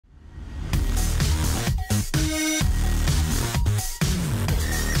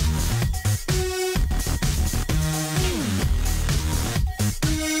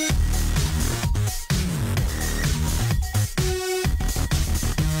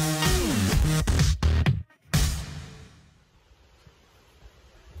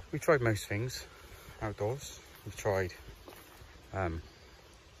we tried most things outdoors. We've tried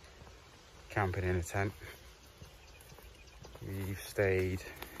camping in a tent. We've stayed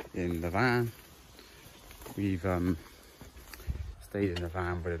in the van. We've stayed in the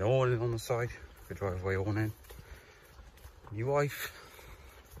van with an awning on the side, the driveway awning. My wife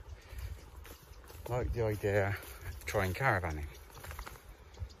liked the idea of trying caravanning,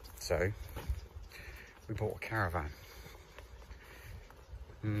 so we bought a caravan.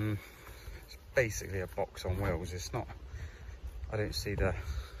 It's basically a box on wheels. It's not, I don't see the,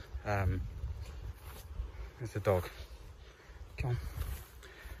 there's a dog. Come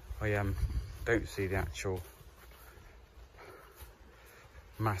on. I don't see the actual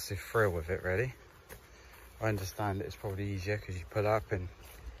massive thrill with it really. I understand that it's probably easier because you pull up and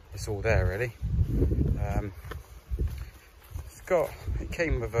it's all there really. It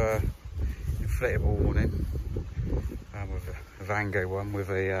came with a inflatable awning, with a Vango one with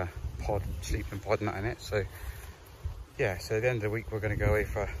a sleeping pod nut in it. So yeah, so at the end of the week we're going to go away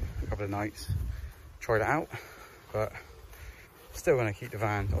for a couple of nights, try it out, but still going to keep the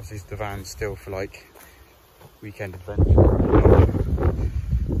van. Obviously the van's still for like weekend adventure.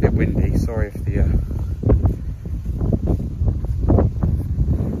 A bit windy, sorry if the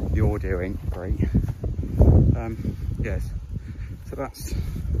audio ain't great. Yes, so that's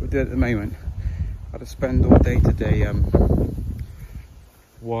what we're doing at the moment. I had to spend all day today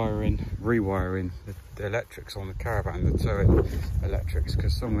rewiring the electrics on the Caravan, the towing electrics,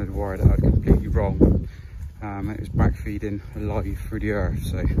 because someone had wired it out completely wrong. It was backfeeding alive through the earth,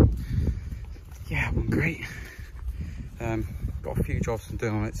 so yeah, it went great. Got a few jobs I'm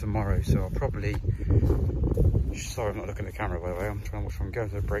doing on it tomorrow, so I'll probably, sorry I'm not looking at the camera by the way, I'm trying to watch where I'm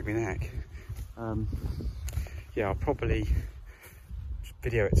going to break my neck. Yeah, I'll probably just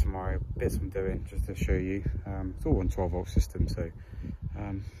video it tomorrow, bits I'm doing just to show you. It's all on 12-volt system, so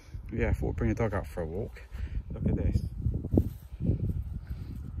yeah, I thought I'd bring the dog out for a walk. Look at this.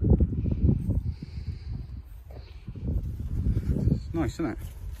 It's nice, isn't it?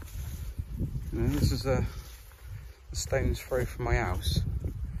 You know, this is a stone's throw from my house,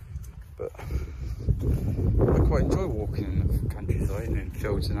 but I quite enjoy walking in the countryside and in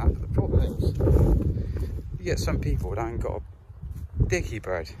fields and that. But the problem is, you get some people that ain't got a dicky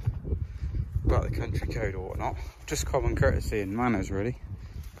bird about the country code or whatnot, just common courtesy and manners really.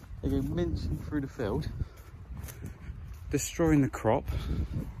 They go mincing through the field, destroying the crop,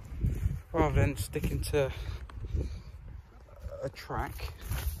 rather than sticking to a track,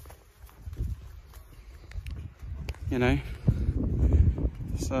 you know.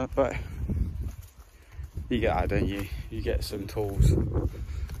 So, but you get that, don't you? You get some tools, you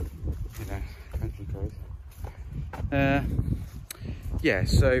know, country code. Yeah,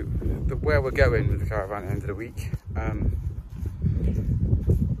 so where we're going with the caravan at the end of the week,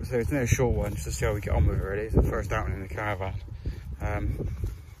 so it's no short one, just to see how we get on with it really. It's the first outing in the caravan.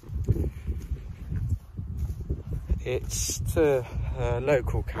 It's to a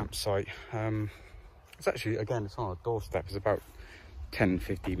local campsite. It's actually, again, it's on our doorstep. It's about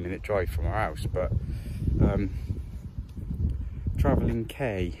 10-15 minute drive from our house, but Travelling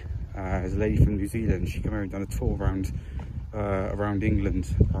K is a lady from New Zealand. She came over and done a tour around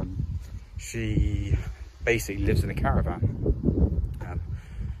England. She basically lives in a caravan.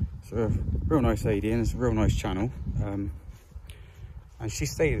 So a real nice lady, and it's a real nice channel. And she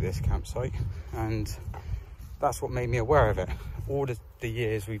stayed at this campsite, and that's what made me aware of it. All the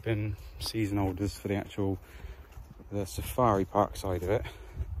years we've been season holders for the safari park side of it,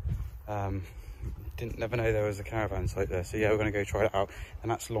 never know there was a caravan site there. So yeah, we're gonna go try it out, and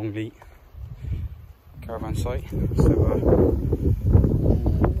that's Longleat caravan site. So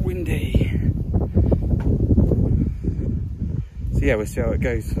windy. So yeah, we'll see how it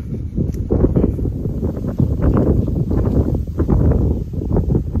goes.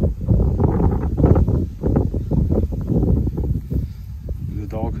 The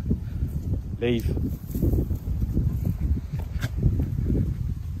dog, leave.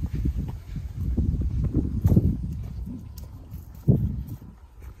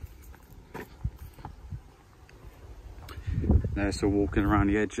 They're still walking around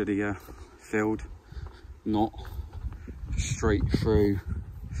the edge of the field, not straight through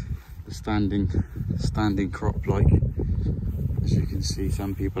the standing crop like, as you can see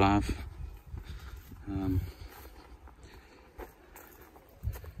some people have.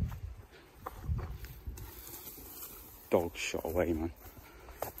 Dog shot away, man.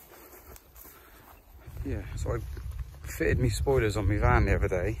 Yeah, so I fitted me spoilers on my van the other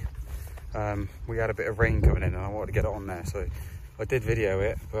day. We had a bit of rain coming in and I wanted to get it on there, so I did video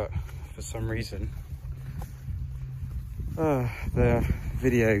it, but for some reason the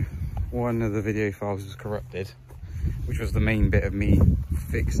one of the video files was corrupted, which was the main bit of me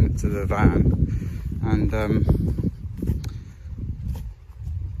fixing it to the van. And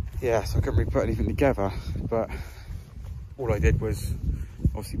yeah, so I couldn't really put anything together, but all I did was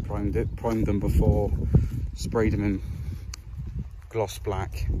obviously primed them before, sprayed them in gloss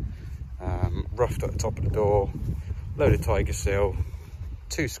black, roughed at the top of the door, load of tiger seal,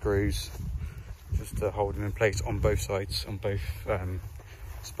 2 screws just to hold them in place on both sides, on both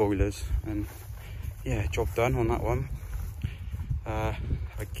spoilers, and yeah, job done on that one.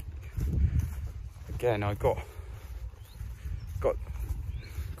 Again, I got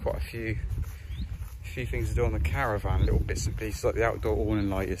quite a few things to do on the Caravan, little bits and pieces, like the outdoor awning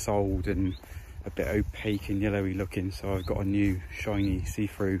light. It's old and a bit opaque and yellowy looking, so I've got a new shiny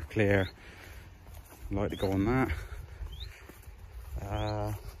see-through clear light to go on that.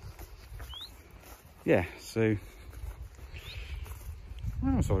 Yeah, so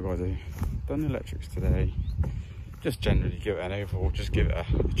what else have I got to do? Done the electrics today. Just generally give it an overhaul, just give it a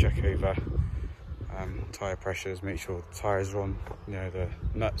check over. Tyre pressures, make sure the tyres are on, you know, the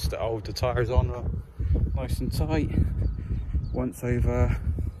nuts that hold the tyres on are nice and tight. Once over,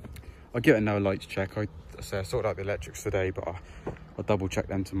 I'll give it another lights check. I sorted out the electrics today, but I'll double check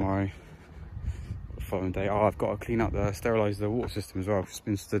them tomorrow, the following day. Oh, I've got to clean up sterilise the water system as well. It's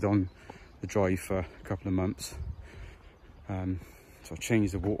been stood on the drive for a couple of months. So I've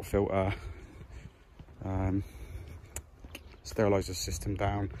changed the water filter, sterilise the system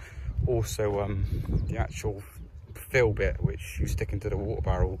down. Also, the actual fill bit, which you stick into the water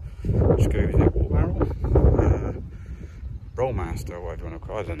barrel, which goes in the water barrel, roll master, or whatever you want to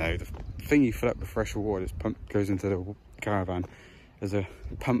call it, I don't know. The thing you fill up with fresh water that's pumped goes into the Caravan. There's a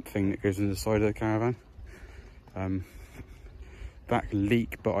pump thing that goes into the side of the Caravan. That can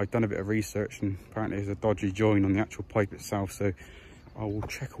leak, but I've done a bit of research and apparently there's a dodgy join on the actual pipe itself, so I will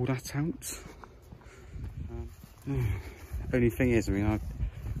check all that out. Only thing is, I mean,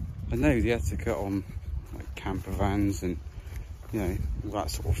 I know the etiquette on like camper vans and, you know, all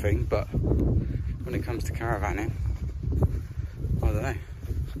that sort of thing, but when it comes to caravanning, I don't know.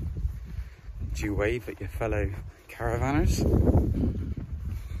 Do you wave at your fellow caravanners?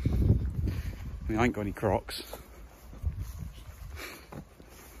 I mean, I ain't got any Crocs.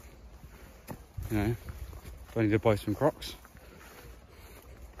 You know, do I need to buy some Crocs?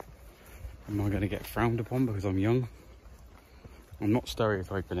 Am I going to get frowned upon because I'm young? I'm not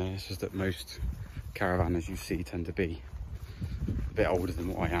stereotyping here, it's just that most caravanners you see tend to be a bit older than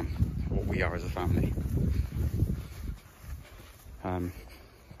what I am, what we are as a family. I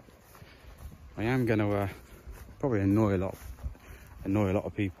am going to probably annoy a lot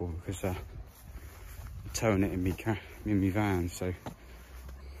of people because I'm towing it in me van, so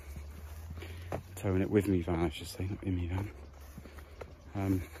towing it with me van, I should say, not in me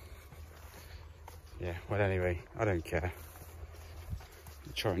van. Yeah, well, anyway, I don't care.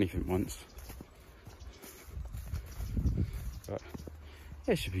 I'll try anything once, but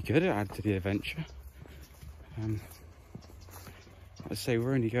yeah, it should be good. It'll add to the adventure. I'd say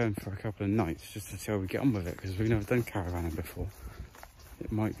we're only going for a couple of nights just to see how we get on with it, because we've never done caravanning before.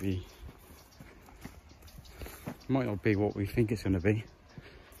 It might not be what we think it's going to be.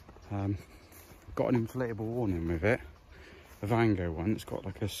 Got an inflatable awning with it, a Vango one. It's got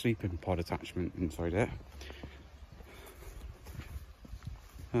like a sleeping pod attachment inside it.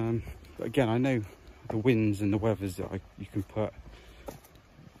 But again, I know the winds and the weathers that you can put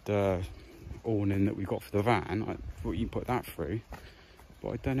the awning that we got for the van, what you can put that through, but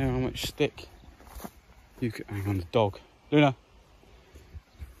I don't know how much stick you could. Hang on, the dog, Luna.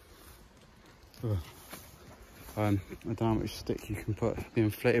 Ugh. I don't know how much stick you can put the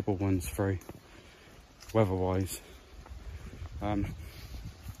inflatable ones through, weather-wise. Yeah.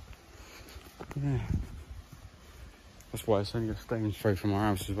 That's why it's only a stone's throw from our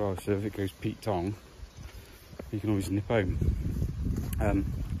house as well, so if it goes Pete Tong, you can always nip home.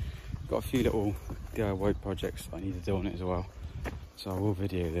 Got a few little DIY projects that I need to do on it as well, so I will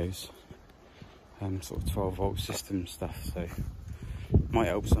video those. Sort of 12-volt system stuff, so might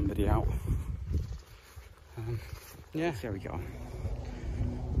help somebody out. Yeah, see how we get on.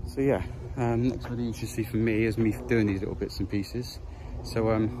 So yeah, next video you should see from me is me doing these little bits and pieces.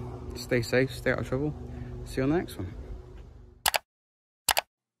 So stay safe, stay out of trouble. See you on the next one.